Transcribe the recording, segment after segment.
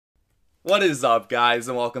What is up, guys,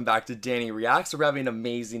 and welcome back to Danny Reacts. We're having an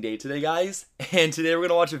amazing day today, guys, and today we're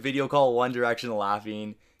gonna watch a video called One Direction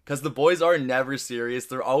Laughing, because the boys are never serious.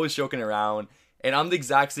 They're always joking around, and I'm the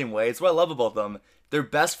exact same way. It's what I love about them. They're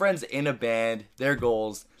best friends in a band. Their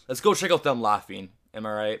goals. Let's go check out them laughing. Am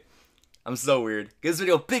I right? I'm so weird. Give this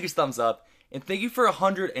video the biggest thumbs up, and thank you for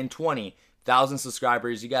 120,000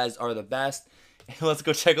 subscribers. You guys are the best. And let's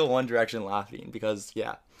go check out One Direction laughing, because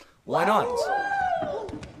yeah, why not?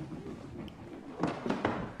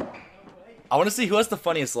 I want to see who has the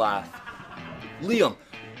funniest laugh. Liam,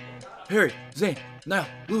 Harry, Zayn, Niall,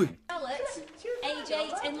 Louis. Charlotte, age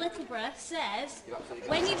 8 in Littleborough, says,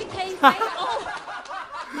 when you became famous...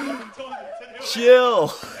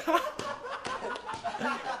 Chill.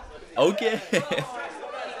 Okay.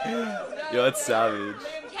 Yo, that's savage.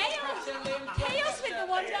 Chaos with the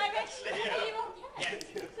One Direction.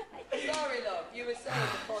 Sorry, love, you were saying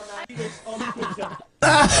before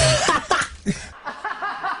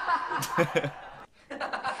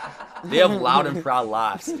They have loud and proud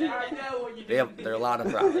laughs. They're loud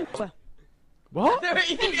and proud. What? Just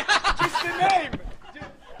the name!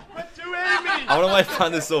 But to Amy! I don't know why I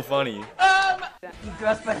find this so funny. You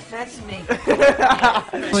just possess me.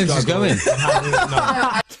 Where's this going?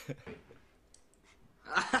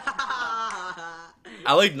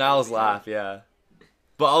 I like Niall's laugh, yeah.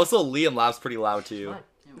 But also Liam laughs pretty loud too.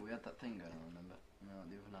 Yeah, but we had that thing going on, remember? No,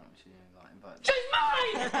 the other night when she invited. She's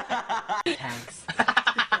mine!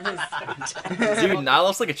 Dude, Niall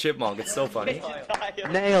looks like a chipmunk. It's so funny.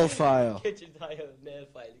 Nail file. Kitchen tile, nail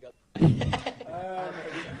file.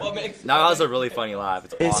 What makes Niall has a really funny laugh.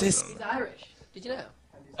 It's awesome. He's Irish. Did you know?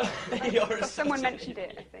 Someone mentioned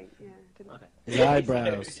it, I think. Yeah, didn't His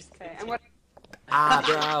eyebrows. okay. And what?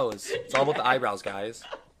 Eyebrows. It's all about the eyebrows, guys.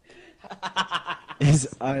 His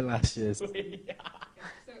eyelashes.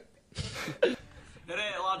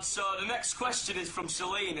 Alright, lads, so the next question is from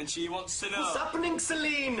Celine, and she wants to know... What's happening,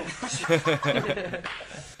 Celine?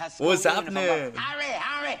 What's happening?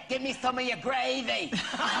 Harry, give me some of your gravy.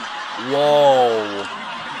 Whoa.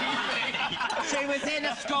 She was in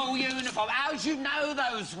a school uniform. How'd you know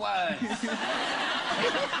those words?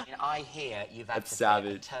 I hear you've had That's to put a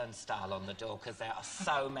savage. turnstile on the door because there are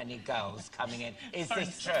so many girls coming in. Is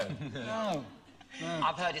this true? No.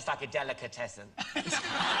 I've heard it's like a delicatessen.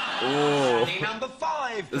 Ooh. Number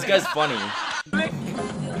 5. This guy's funny.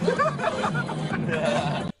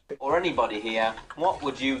 Or anybody here, what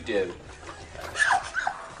would you do?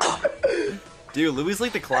 Dude, Louis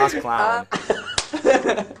like the class clown.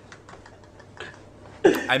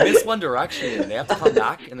 I miss One Direction. They have to come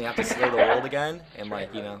back and they have to slay the world again. And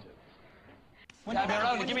like, you know. I'll be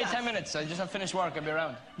around. Give me 10 minutes. I just have finished work. I'll be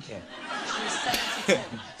around. Yeah.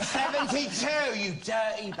 72, you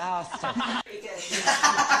dirty bastard.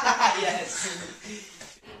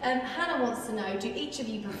 Yes. Hannah wants to know, do each of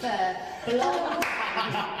you prefer blondes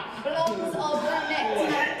or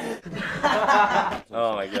brunettes?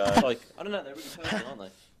 Oh my god. Like, I don't know, they're really personal,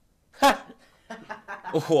 aren't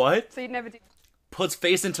they? What? So you'd never do. Puts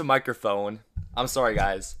face into microphone. I'm sorry,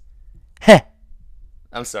 guys.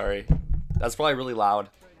 I'm sorry. That's probably really loud.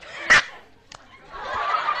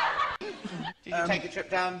 Did you take a trip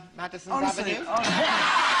down Madison Avenue?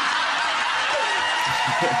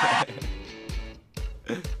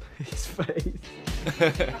 His face.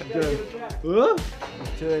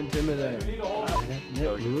 Too intimidating.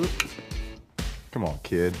 Come on,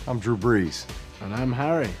 kid. I'm Drew Brees. And I'm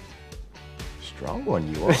Harry. Strong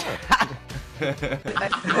one you are.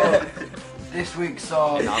 This week's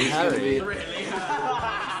song And I'm is gonna Harry. be...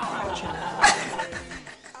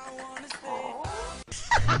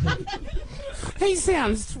 He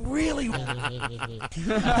sounds really. I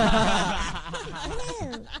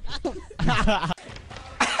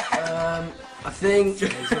think...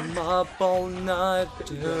 I'm up all night.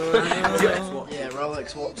 Yeah,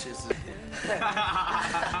 Rolex watches.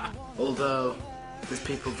 Although, there's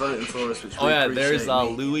people voting for us, which Oh we yeah, there's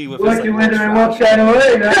appreciate. Louis with his like, and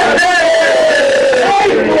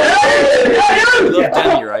You love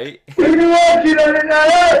Demi, right?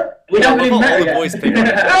 We Yeah, haven't even all met the yet. boys pick on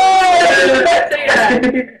it.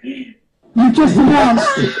 You just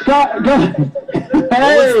announced it. Go. What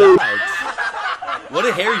was that? What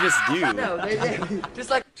did Harry just do? No, they just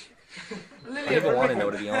like... I don't even want to know,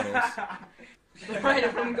 to be honest. Right,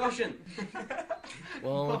 from Goshen.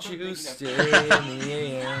 Won't you stay in the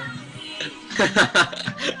air?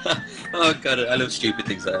 Oh god, I love stupid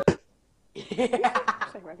things like that.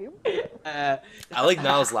 I like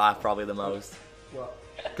Niall's laugh probably the most.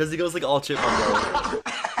 Because he goes like all chipmunk mode.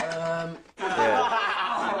 Yeah.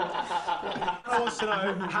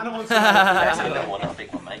 Hannah wants to know. I don't want to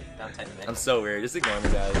think, mate. can't take the mic. I'm so weird. Just ignore me,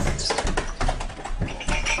 guys.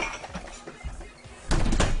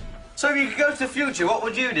 So if you could go to the future, what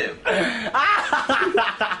would you do?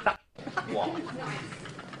 What?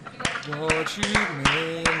 Won't you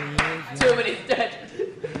make me- Too many dead.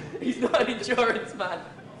 He's not an insurance man.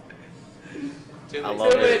 2 I minutes,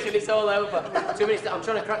 love 2 it. minutes and it's all over. 2 minutes, I'm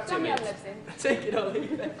trying to crack 2 minutes. Take it or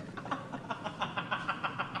leave it.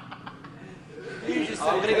 You just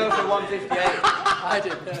I'm gonna go for 158. I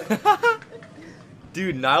didn't know.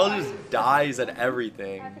 Dude, Niall just dies at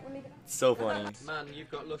everything. It's so funny. Man, you've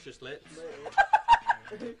got luscious lips.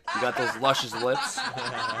 You got those luscious lips.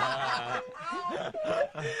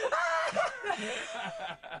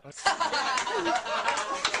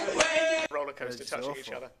 Roller coaster touching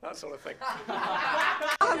each other, that sort of thing.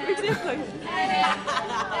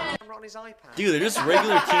 We're on his iPad. Dude, they're just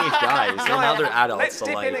regular teenage guys. So now they're adults. Let's So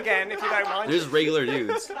dip like, in again if you don't mind. they're just regular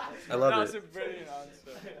dudes. I love That's it. a brilliant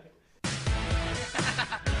answer.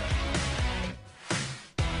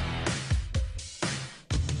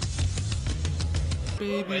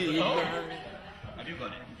 Baby,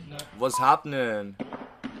 what's happening?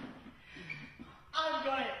 I've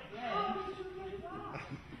got it.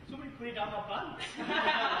 Somebody put it down my pants.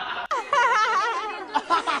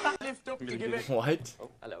 Lift up to give it. What? Oh,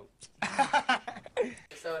 hello.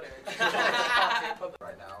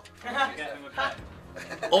 Right now.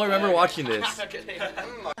 Oh, I remember watching this.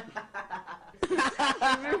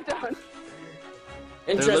 Moved on.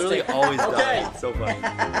 They're literally Interesting. always Okay. dying. It's so funny.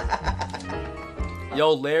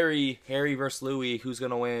 Yo, Larry, Harry versus Louie. Who's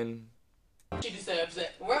gonna win? She deserves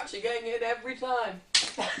it. We're actually getting it every time.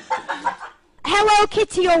 Hello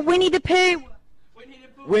Kitty or Winnie the Pooh.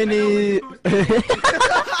 Winnie.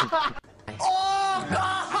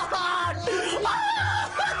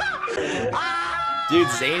 Dude,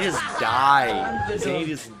 Zayn just died. Zayn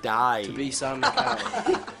just died. To be Sam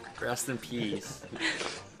McCown. Rest in peace.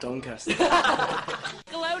 Doncaster.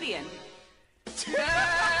 Nickelodeon.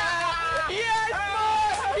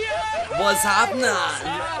 What's happening?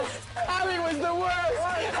 Harry was the worst!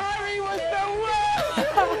 Harry was the worst!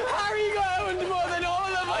 Harry got owned more than all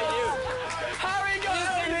of us! Harry got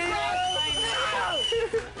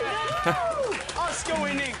owned! Oscar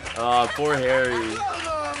winning! Poor Harry.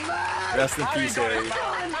 Rest in peace, Harry.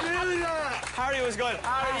 Harry was going,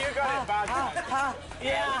 Harry, you got it bad.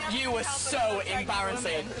 Yeah. You were so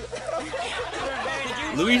embarrassing.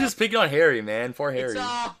 Louis just picking on Harry, man. Poor Harry.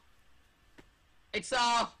 It's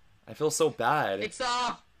I feel so bad. It's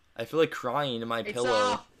I feel like crying in my pillow.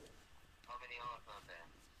 How many are there?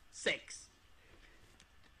 6.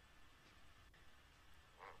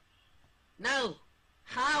 No.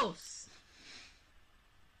 House.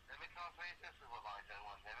 Let me call for your sister while I don't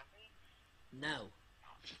want therapy. No.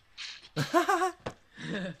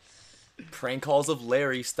 Prank calls of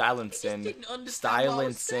Larry Stylinson. Didn't understand what I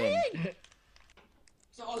was Stylinson. saying.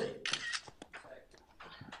 Solid.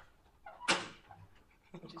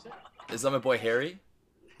 Is that my boy Harry?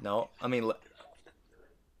 No. I mean,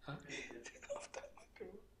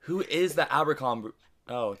 who is the Abercrombie?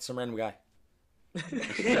 Oh, it's some random guy.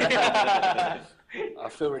 I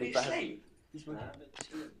feel really bad.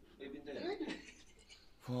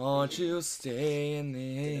 Won't you stay in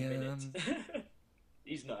the end?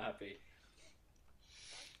 He's not happy.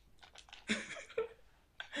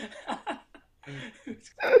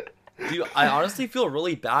 Dude, I honestly feel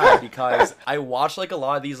really bad because I watch like a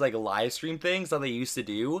lot of these like live stream things that they used to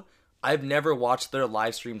do. I've never watched their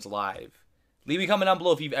live streams live. Leave me a comment down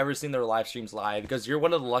below if you've ever seen their live streams live because you're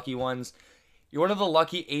one of the lucky ones. You're one of the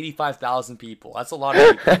lucky 85,000 people. That's a lot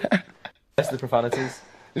of people. That's the profanities.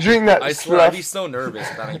 Drink that I swear, I'd be so nervous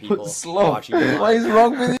with that many people watching you. What is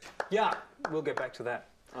wrong with you? Yeah, we'll get back to that.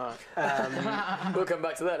 We'll come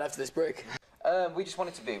back to that after this break. We just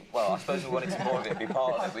wanted to be, well, I suppose we wanted to more of it be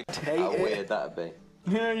part of it. How weird that'd be.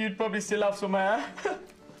 Yeah, you'd probably still have some hair.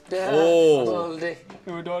 Oh. Baldy.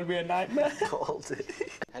 It would all be a nightmare.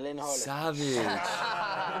 Helen Harley. Savage.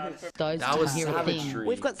 Those That was two savagery.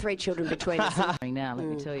 We've got 3 children between us now, let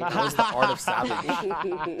me tell you. That was the art of savage.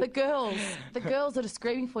 The girls that are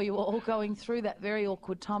screaming for you are all going through that very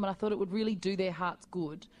awkward time, and I thought it would really do their hearts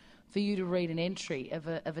good for you to read an entry of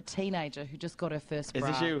a teenager who just got her first bra.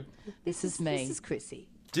 Is this you? This is me. This is Chrissy.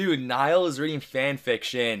 Dude, Niall is reading fan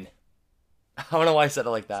fiction. I don't know why I said it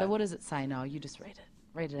like that. So what does it say, Noel? You just read it.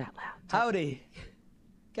 Read it out loud. Howdy.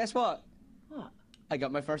 Guess what? What? I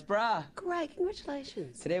got my first bra. Great,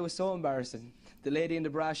 congratulations. Today was so embarrassing. The lady in the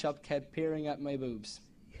bra shop kept peering at my boobs.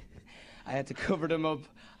 I had to cover them up.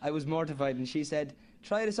 I was mortified, and she said,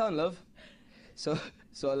 "Try this on, love." So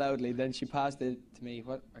loudly. Then she passed it to me.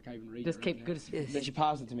 What? I can't even read. Just it keep right good. now. Then she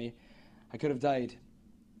passed it to me. I could have died.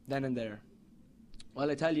 then and there. Well,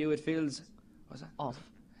 I tell you, it feels... What's that? Off.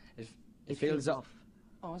 It feels off.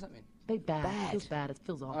 Oh, what does that mean? Be bad. It feels bad. It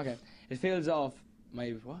feels off. Okay. It feels off my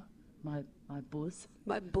what? My buzz.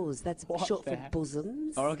 My buzz. That's What short the for heck?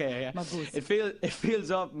 bosoms. Oh, okay, yeah. My buzz. It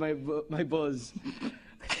feels off my buzz.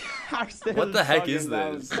 What the heck is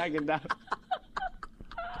this? Second down.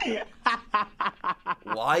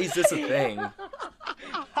 Why is this a thing?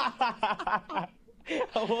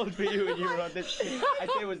 How old were you when you were on this? I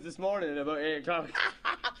think it was this morning at about 8 o'clock.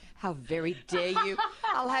 How very dare you!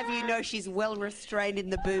 I'll have you know she's well restrained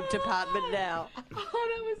in the boob department now.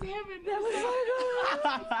 Oh, that was heaven. That was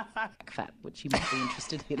so good. Fat, which you might be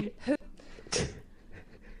interested in.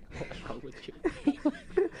 What's wrong with you?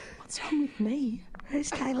 What's wrong with me?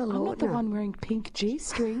 Who's Taylor Lautner? I'm not the one wearing pink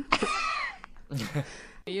G-string.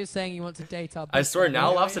 You're saying you want to date our... I swear,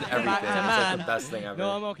 now laughs at everything. Back to It's like man. the best thing ever.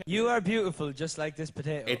 No, I'm okay. You are beautiful, just like this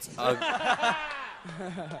potato. It's You're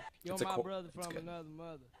it's a my qu- brother it's from good. another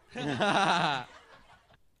mother. I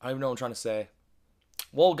don't even know what I'm trying to say.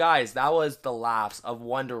 Well, guys, that was the laughs of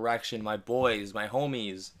One Direction, my boys, my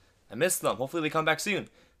homies. I miss them. Hopefully they come back soon.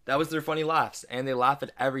 That was their funny laughs, and they laugh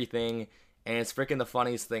at everything, and it's freaking the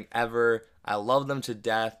funniest thing ever. I love them to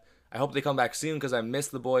death. I hope they come back soon because I miss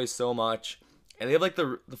the boys so much. And they have like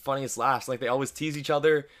the funniest laughs. Like they always tease each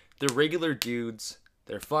other. They're regular dudes.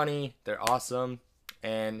 They're funny. They're awesome.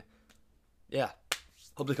 And yeah,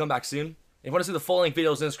 hope they come back soon. If you want to see the full length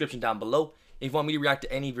videos in the description down below. If you want me to react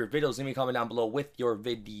to any of your videos, leave me a comment down below with your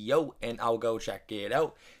video and I'll go check it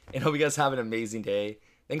out. And hope you guys have an amazing day.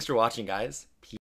 Thanks for watching, guys. Peace.